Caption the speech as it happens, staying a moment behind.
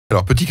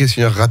Alors, petit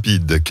questionnaire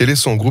rapide. Quel est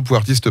son groupe ou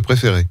artiste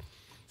préféré?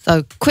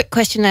 So, quick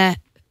questionnaire.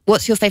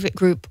 What's your favorite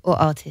group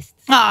or artist?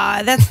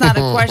 Ah, that's not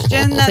a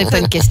question. C'est pas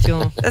une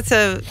question. That's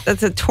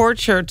a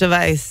torture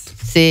device.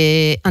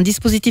 C'est un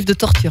dispositif de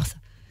torture, ça.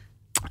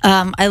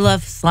 I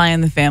love Sly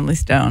and the Family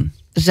Stone.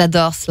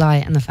 J'adore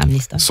Sly and the Family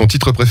Stone. Son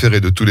titre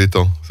préféré de tous les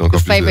temps? C'est encore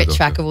Your plus favorite dur.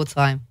 track of all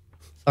time.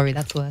 Sorry,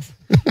 that's worse.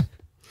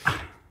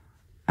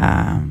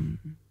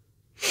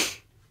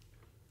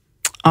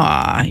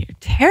 You're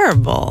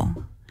terrible.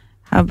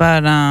 How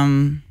about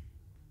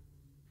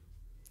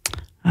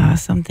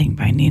something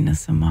by Nina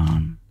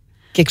Simone?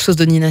 Quelque chose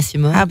de Nina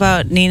Simone. How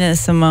about Nina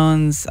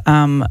Simone's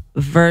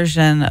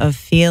version of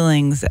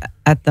Feelings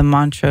at the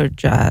Montreux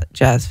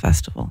Jazz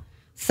Festival?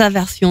 Sa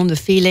version de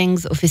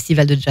Feelings au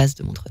Festival de Jazz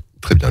de Montreux.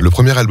 Très bien. Le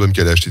premier album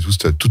qu'elle a acheté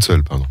toute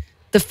seule, pardon.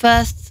 The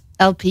first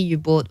LP you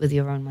bought with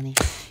your own money.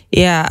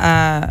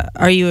 Yeah.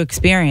 Are You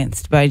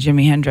Experienced by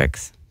Jimi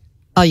Hendrix?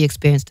 Are You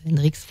Experienced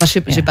Hendrix?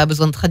 Enfin, j'ai pas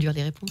besoin de traduire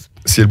les réponses.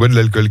 Si elle boit de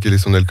l'alcool, quel est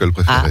son alcool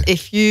préféré?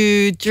 If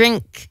you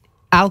drink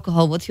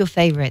alcohol, what's your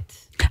favorite?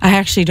 I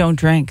actually don't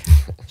drink.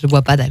 Je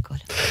bois pas d'alcool.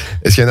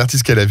 Est-ce qu'il y a un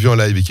artiste qu'elle a vu en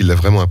live et qui l'a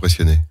vraiment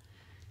impressionné?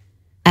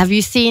 Have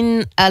you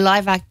seen a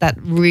live act that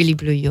really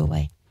blew you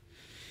away?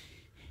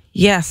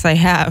 Yes, I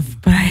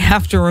have, but I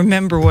have to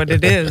remember what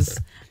it is.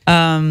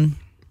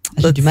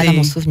 J'ai du mal à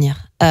m'en souvenir.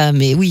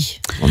 Mais oui,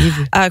 on y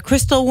vu.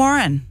 Crystal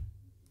Warren.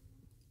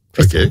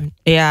 Ok.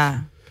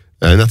 Yeah.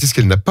 Un artiste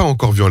qu'elle n'a pas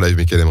encore vu en live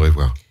mais qu'elle aimerait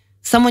voir.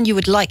 Someone you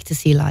would like to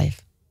see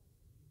live,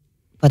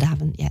 but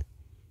haven't yet.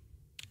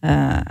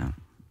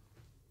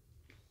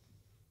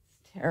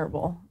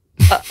 Terrible.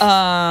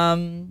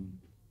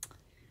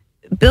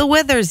 Bill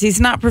Withers,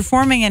 he's not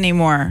performing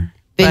anymore.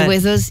 Bill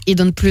Withers, il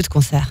donne plus de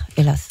concerts,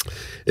 hélas.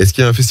 Est-ce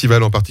qu'il y a un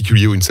festival en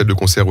particulier ou une salle de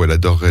concert où elle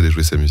adorerait aller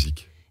jouer sa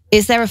musique?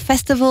 Is there a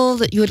festival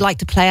that you would like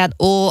to play at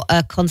or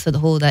a concert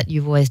hall that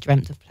you've always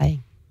dreamt of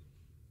playing?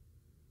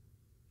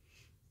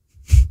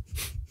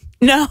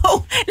 No,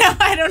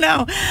 I don't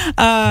know.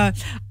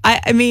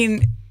 I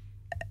mean,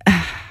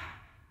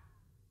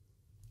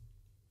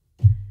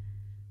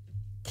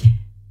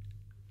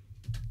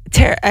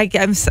 I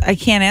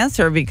can't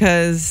answer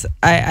because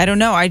I don't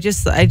know. I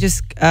just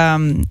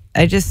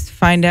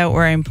find out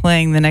where I'm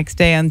playing the next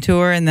day on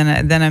tour, and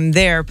then I'm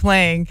there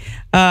playing.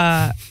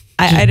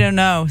 I don't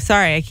know.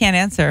 Sorry, I can't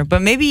answer.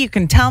 But maybe you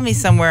can tell me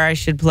somewhere I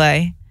should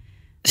play.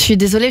 Je suis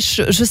désolée,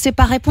 je sais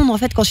pas répondre. En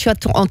fait, quand je suis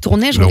en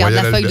tournée, je regarde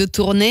la feuille de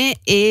tournée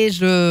et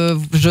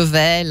je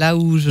vais là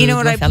où je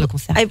dois faire le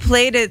concert. I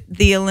played at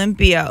the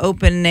Olympia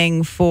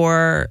opening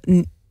for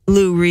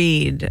Lou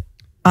Reed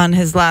on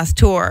his last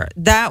tour.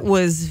 That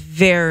was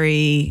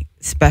very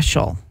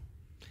special.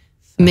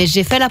 Mais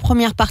j'ai fait la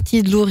première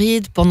partie de Lou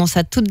Reed pendant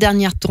sa toute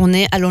dernière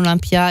tournée à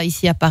l'Olympia,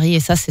 ici à Paris,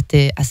 et ça,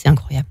 c'était assez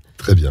incroyable.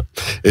 Très bien.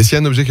 Est-ce qu'il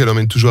y a un objet qu'elle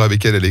emmène toujours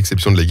avec elle, à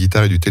l'exception de la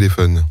guitare et du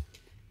téléphone?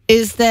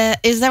 Is there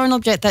an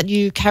object that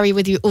you carry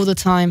with you all the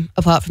time,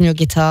 apart from your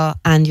guitar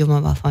and your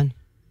mobile phone?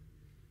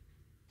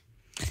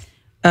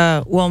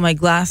 Well, my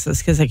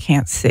glasses, because I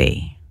can't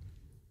see.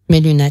 Mes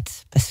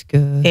lunettes, parce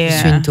que je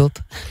suis une taupe.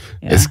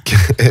 Yeah.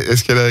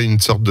 Est-ce qu'elle a une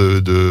sorte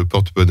de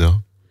porte-bonheur?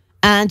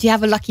 And do you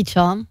have a lucky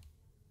charm?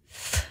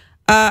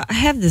 I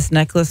have this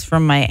necklace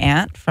from my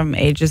aunt from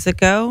ages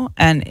ago,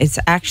 and it's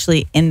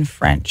actually in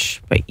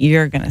French, but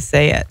you're going to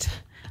say it.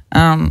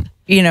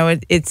 You know,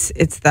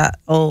 it's that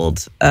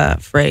old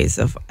phrase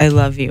of "I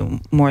love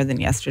you more than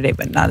yesterday,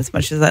 but not as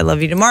much as I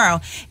love you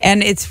tomorrow."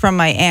 And it's from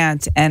my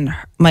aunt, and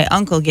my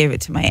uncle gave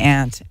it to my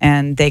aunt,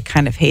 and they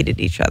kind of hated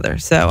each other.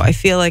 So I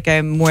feel like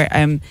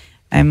I'm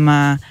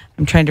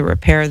trying to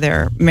repair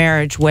their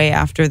marriage way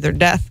after their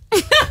death.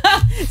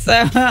 So I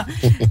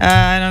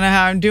don't know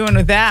how I'm doing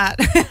with that.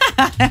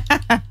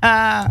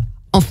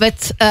 En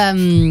fait,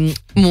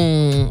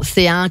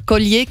 c'est un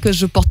collier que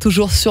je porte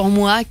toujours sur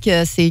moi, qui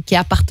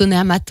appartenait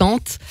à ma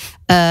tante,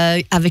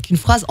 avec une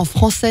phrase en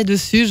français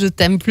dessus: je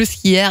t'aime plus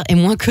qu'hier et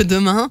moins que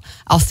demain.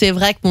 Alors c'est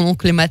vrai que mon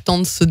oncle et ma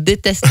tante se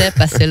détestaient,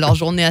 passaient leur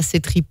journée assez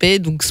tripée.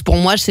 Donc pour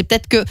moi, c'est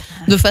peut-être que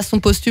de façon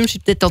posthume, je suis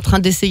peut-être en train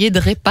d'essayer de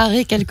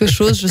réparer quelque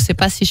chose. Je ne sais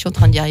pas si je suis en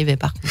train d'y arriver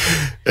par contre.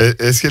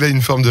 Est-ce qu'elle a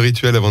une forme de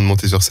rituel avant de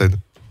monter sur scène?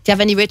 Do you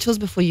have any rituals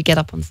before you get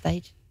up on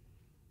stage?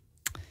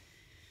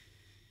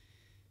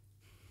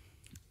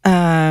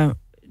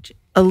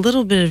 A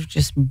little bit of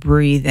just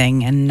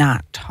breathing and not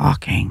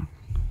talking.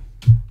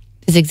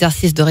 Des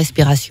exercices de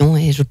respiration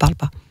et je parle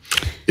pas.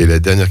 Et la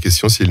dernière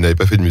question, si elle n'avait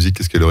pas fait de musique,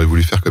 qu'est-ce qu'elle aurait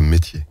voulu faire comme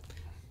métier?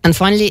 And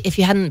finally, if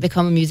you hadn't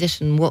become a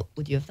musician, what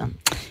would you have done?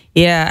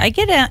 Yeah, I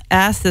get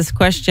asked this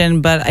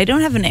question, but I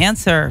don't have an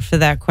answer for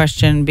that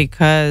question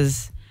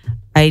because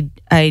I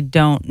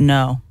don't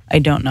know. I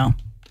don't know.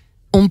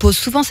 On me pose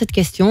souvent cette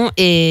question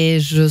et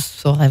je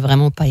saurais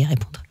vraiment pas y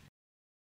répondre.